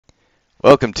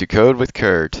Welcome to Code with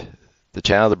Kurt, the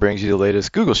channel that brings you the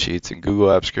latest Google Sheets and Google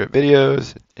Apps Script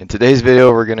videos. In today's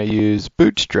video, we're going to use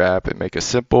Bootstrap and make a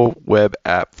simple web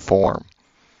app form.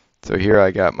 So here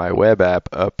I got my web app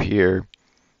up here,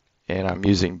 and I'm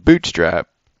using Bootstrap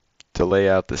to lay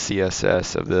out the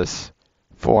CSS of this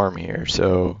form here.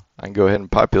 So I can go ahead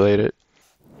and populate it.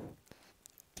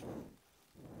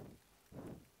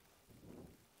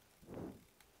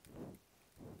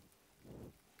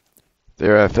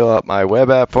 There I fill out my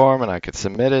web app form and I can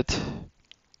submit it.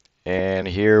 And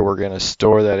here we're going to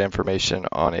store that information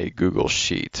on a Google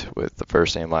Sheet with the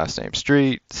first name, last name,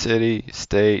 street, city,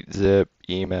 state, zip,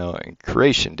 email, and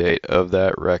creation date of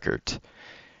that record.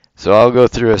 So I'll go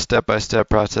through a step-by-step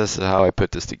process of how I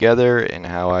put this together and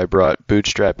how I brought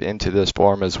Bootstrap into this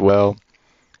form as well.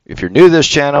 If you're new to this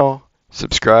channel,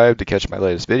 subscribe to catch my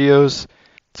latest videos.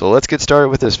 So let's get started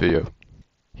with this video.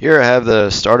 Here I have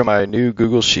the start of my new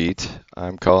Google Sheet.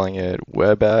 I'm calling it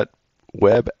Web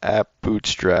App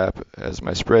Bootstrap as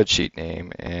my spreadsheet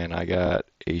name, and I got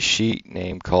a sheet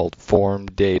name called Form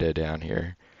Data down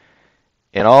here.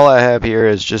 And all I have here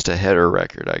is just a header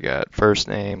record. I got first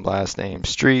name, last name,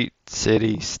 street,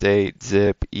 city, state,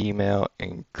 zip, email,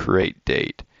 and create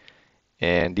date.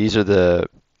 And these are the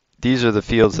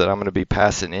fields that I'm going to be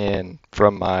passing in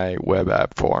from my web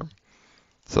app form.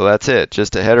 So that's it,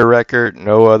 just a header record,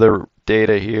 no other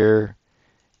data here,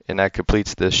 and that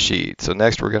completes this sheet. So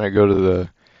next we're going to go to the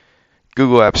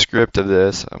Google App script of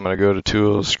this. I'm going to go to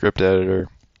Tools, Script Editor.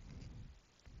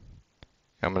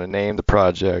 I'm going to name the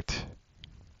project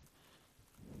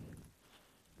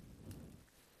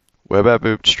Web App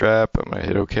Bootstrap. I'm going to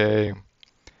hit OK.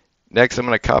 Next I'm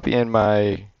going to copy in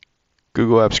my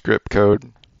Google App script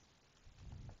code.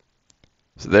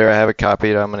 So there I have it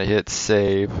copied. I'm going to hit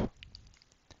Save.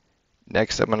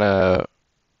 Next, I'm going to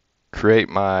create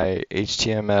my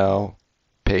HTML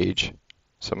page.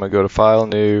 So I'm going to go to File,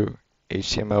 New,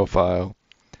 HTML file.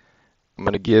 I'm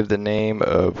going to give the name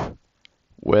of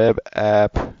Web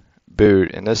App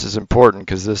Boot, and this is important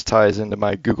because this ties into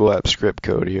my Google App script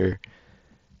code here.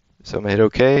 So I'm going to hit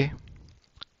OK.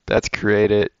 That's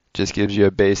created. Just gives you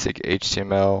a basic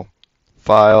HTML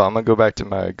file. I'm going to go back to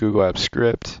my Google App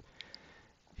script.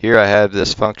 Here I have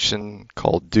this function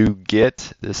called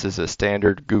doGet. This is a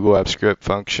standard Google App script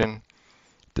function.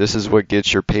 This is what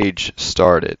gets your page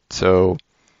started. So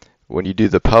when you do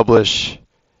the publish,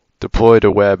 deploy to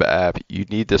web app, you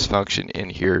need this function in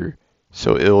here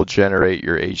so it'll generate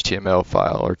your HTML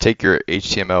file or take your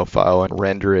HTML file and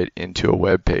render it into a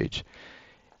web page.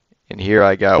 And here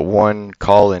I got one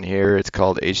call in here. It's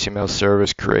called HTML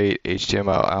service create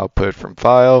HTML output from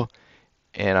file.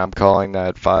 And I'm calling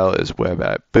that file is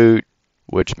WebAppBoot,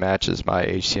 which matches my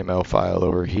HTML file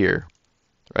over here,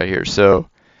 right here. So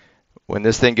when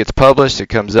this thing gets published, it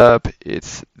comes up.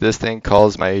 This thing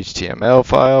calls my HTML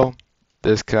file.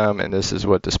 And this is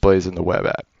what displays in the web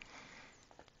app.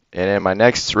 And then my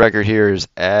next record here is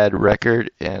add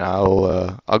record, and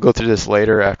I'll go through this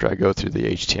later after I go through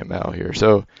the HTML here.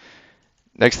 So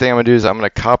next thing I'm gonna do is I'm gonna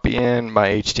copy in my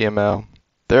HTML.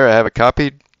 There I have it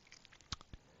copied.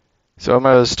 So I'm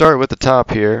going to start with the top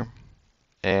here,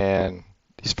 and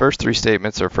these first three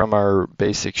statements are from our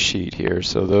basic sheet here,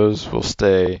 so those will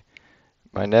stay.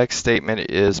 My next statement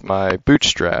is my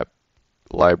Bootstrap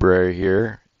library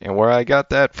here, and where I got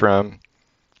that from,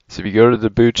 so if you go to the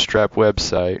Bootstrap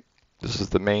website, this is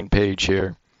the main page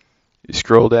here, you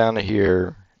scroll down to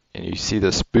here, and you see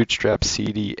this Bootstrap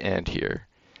CD end here,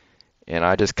 and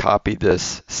I just copied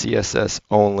this CSS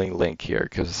only link here,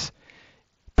 because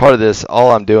part of this,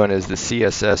 all I'm doing is the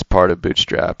CSS part of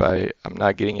Bootstrap. I'm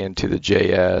not getting into the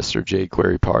JS or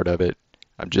jQuery part of it.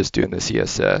 I'm just doing the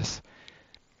CSS.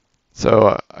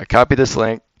 So I copied this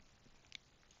link.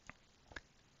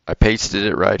 I pasted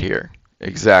it right here.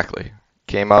 Exactly.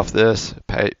 Came off this,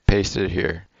 pasted it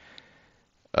here.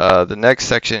 The next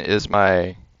section is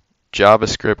my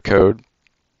JavaScript code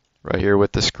right here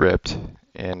with the script,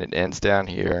 and it ends down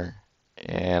here.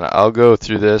 And I'll go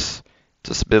through this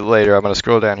just a bit later. I'm going to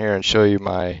scroll down here and show you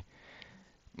my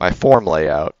form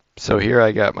layout. So here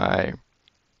I got my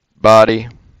body.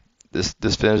 This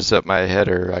finishes up my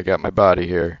header. I got my body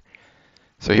here.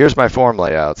 So here's my form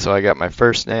layout. So I got my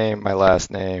first name, my last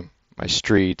name, my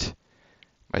street,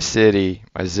 my city,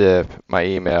 my zip, my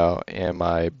email, and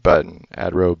my button,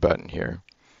 add row button here.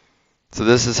 So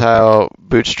this is how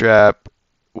Bootstrap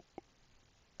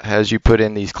has you put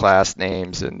in these class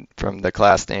names, and from the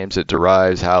class names it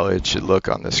derives how it should look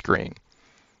on the screen.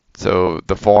 So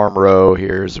the form row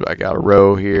I got a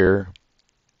row here,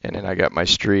 and then I got my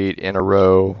street in a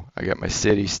row, I got my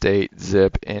city, state,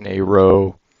 zip in a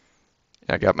row,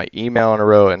 I got my email in a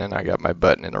row, and then I got my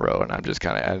button in a row, and I'm just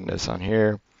kind of adding this on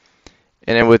here.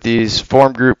 And then with these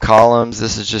form group columns,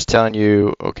 this is just telling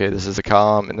you, okay, this is a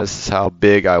column, and this is how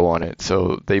big I want it.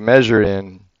 So they measure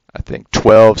in, I think,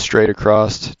 12 straight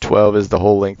across. 12 is the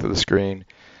whole length of the screen.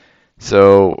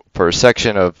 So for a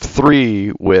section of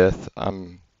 3 width,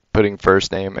 I'm putting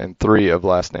first name and 3 of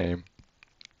last name.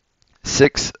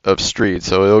 6 of street,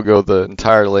 so it'll go the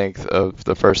entire length of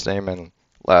the first name and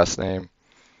last name.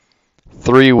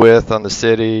 3 width on the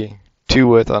city, 2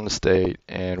 width on the state,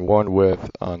 and 1 width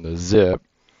on the zip.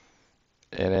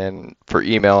 And then for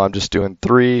email, I'm just doing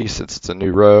 3 since it's a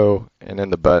new row, and then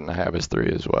the button I have is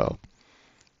 3 as well.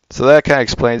 So that kind of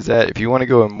explains that. If you want to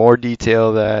go in more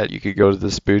detail that, you could go to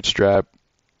this Bootstrap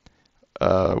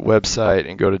website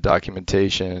and go to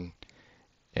documentation,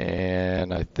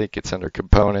 and I think it's under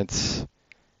components,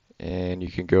 and you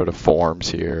can go to forms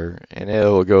here, and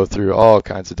it'll go through all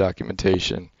kinds of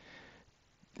documentation,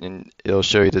 and it'll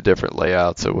show you the different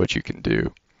layouts of what you can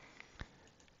do.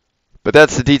 But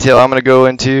that's the detail I'm going to go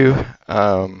into.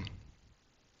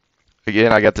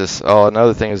 Again, I got this. Oh,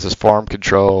 another thing is this form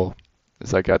control.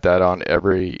 Is I got that on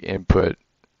every input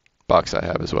box I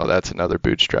have as well. That's another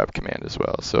Bootstrap command as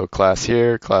well. So class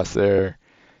here, class there,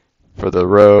 for the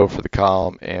row, for the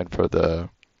column, and for the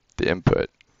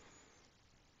input.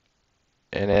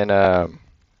 And then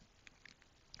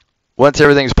once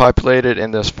everything's populated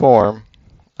in this form,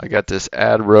 I got this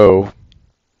add row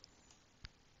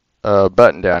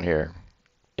button down here,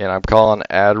 and I'm calling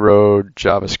add row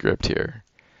JavaScript here.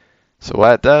 So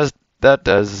what that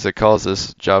does is it calls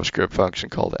this JavaScript function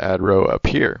called add row up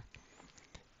here.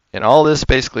 And all this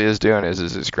basically is doing is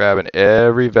it's grabbing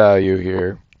every value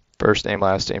here, first name,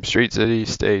 last name, street, city,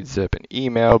 state, zip, and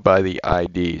email by the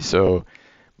ID. So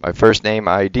my first name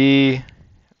ID,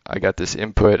 I got this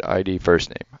input ID first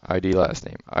name, ID last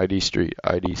name, ID street,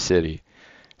 ID city.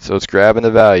 So it's grabbing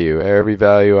the value, every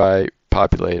value I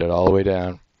populated all the way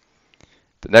down.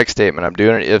 The next statement, I'm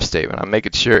doing an if statement. I'm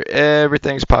making sure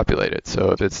everything's populated.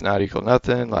 So if it's not equal to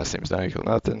nothing, last name's not equal to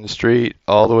nothing, the street,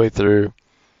 all the way through.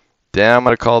 Then I'm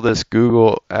going to call this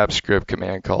Google Apps Script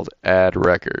command called add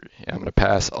record. I'm going to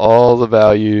pass all the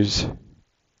values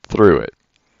through it.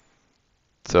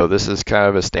 So this is kind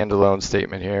of a standalone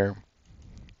statement here.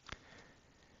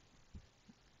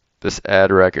 This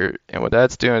add record, and what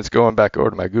that's doing is going back over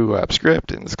to my Google Apps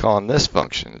Script and it's calling this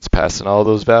function. It's passing all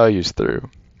those values through.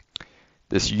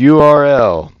 This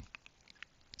URL,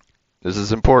 this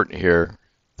is important here.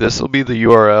 This will be the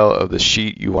URL of the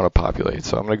sheet you want to populate.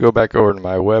 So I'm going to go back over to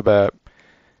my web app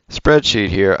spreadsheet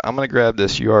here. I'm going to grab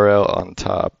this URL on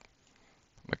top.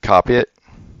 I'm going to copy it.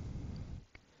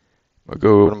 I'm going to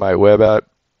go over to my web app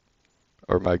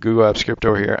or my Google Apps Script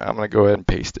over here. I'm going to go ahead and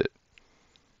paste it.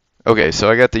 Okay,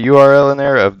 so I got the URL in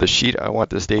there of the sheet I want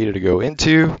this data to go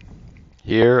into.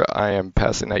 Here I am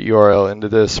passing that URL into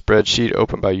this spreadsheet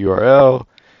open by URL,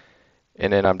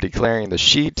 and then I'm declaring the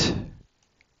sheet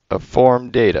of form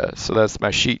data. So that's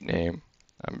my sheet name.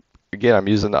 Again, I'm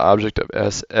using the object of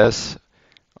SS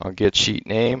on get sheet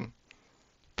name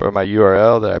for my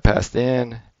URL that I passed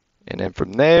in, and then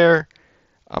from there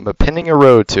I'm appending a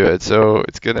row to it. So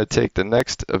it's going to take the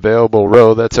next available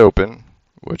row that's open,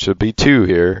 which would be 2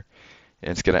 here, and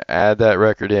it's going to add that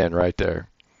record in right there.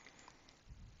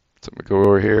 So I'm going to go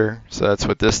over here. So that's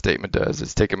what this statement does.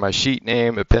 It's taking my sheet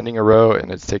name, appending a row,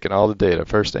 and it's taking all the data,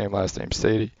 first name, last name,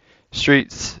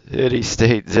 street, city,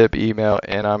 state, zip, email,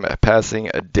 and I'm passing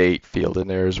a date field in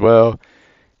there as well.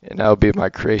 And that'll be my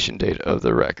creation date of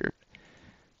the record.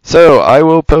 So I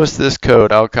will post this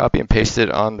code. I'll copy and paste it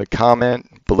on the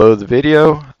comment below the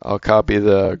video. I'll copy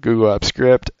the Google Apps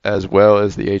Script as well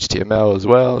as the HTML as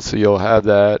well. So you'll have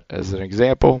that as an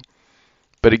example.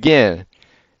 But again,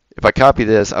 if I copy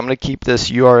this, I'm going to keep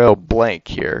this URL blank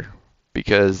here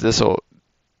because this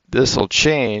will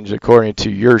change according to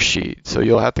your sheet. So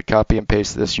you'll have to copy and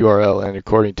paste this URL in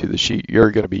according to the sheet you're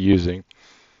going to be using.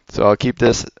 So I'll keep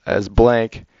this as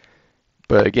blank.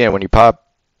 But again, when you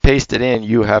paste it in,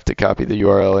 you have to copy the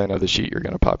URL in of the sheet you're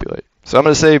going to populate. So I'm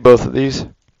going to save both of these.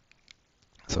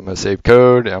 So I'm going to save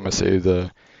code. I'm going to save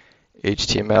the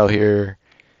HTML here.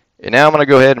 And now I'm going to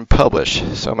go ahead and publish.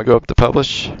 So I'm going to go up to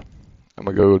publish. I'm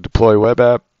going to go deploy web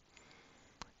app,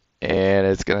 and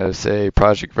it's going to say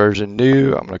project version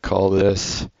new. I'm going to call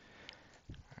this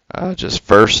just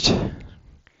first, and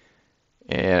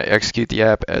execute the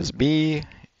app as me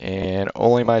and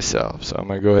only myself. So I'm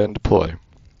going to go ahead and deploy.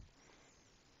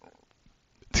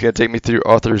 It's going to take me through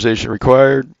authorization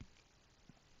required.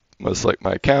 I'm going to select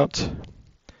my account. I'm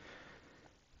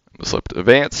going to select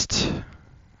advanced.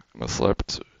 I'm going to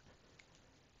select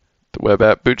the web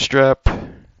app Bootstrap.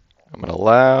 I'm going to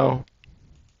allow,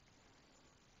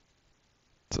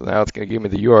 So now it's going to give me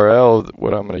the URL,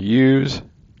 what I'm going to use.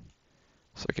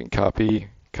 So I can copy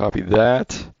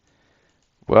that.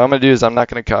 What I'm going to do is I'm not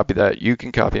going to copy that. You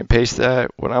can copy and paste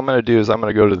that. What I'm going to do is I'm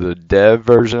going to go to the dev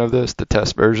version of this, the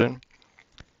test version.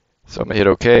 So I'm going to hit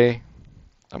OK.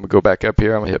 I'm going to go back up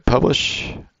here. I'm going to hit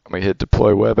publish. I'm going to hit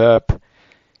deploy web app.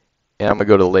 And I'm going to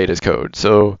go to the latest code.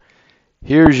 So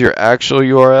here's your actual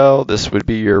URL. This would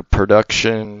be your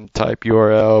production type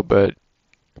URL. But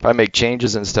if I make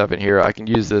changes and stuff in here, I can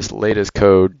use this latest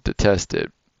code to test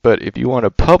it. But if you want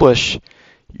to publish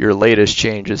your latest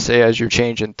changes, say as you're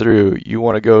changing through, you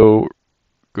want to go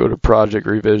to project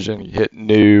revision, hit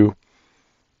new,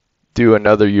 do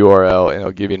another URL, and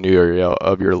it'll give you a new URL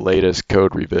of your latest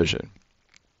code revision.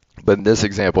 But in this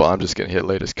example, I'm just going to hit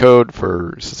latest code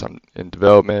since I'm in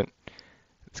development.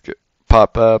 It's going to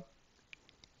pop up.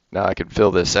 Now I can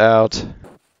fill this out.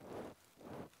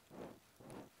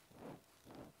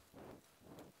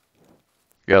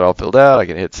 Got it all filled out. I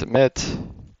can hit submit.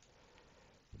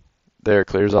 There,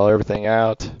 clears everything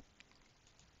out.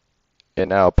 And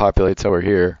now it populates over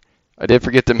here. I did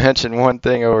forget to mention one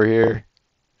thing over here.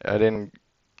 I didn't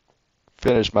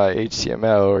finish my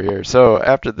HTML over here. So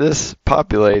after this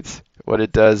populates, what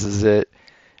it does is it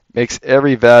makes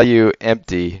every value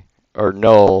empty or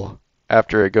null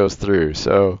after it goes through.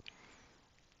 So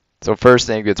first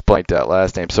name gets blanked out,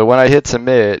 last name. So when I hit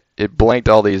submit, it blanked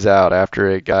all these out after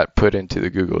it got put into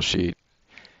the Google Sheet.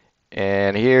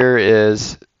 And here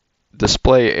is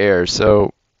display error.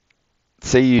 So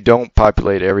say you don't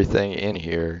populate everything in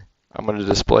here. I'm going to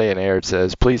display an error. It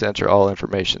says, please enter all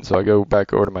information. So I go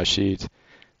back over to my sheet.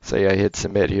 Say I hit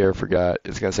submit here, forgot.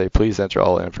 It's going to say, please enter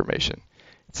all information.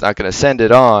 It's not going to send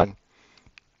it on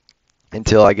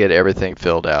until I get everything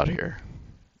filled out here.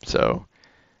 So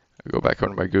I go back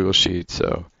over to my Google Sheet.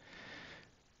 So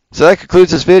that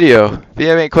concludes this video. If you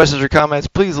have any questions or comments,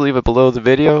 please leave it below the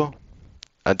video.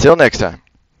 Until next time.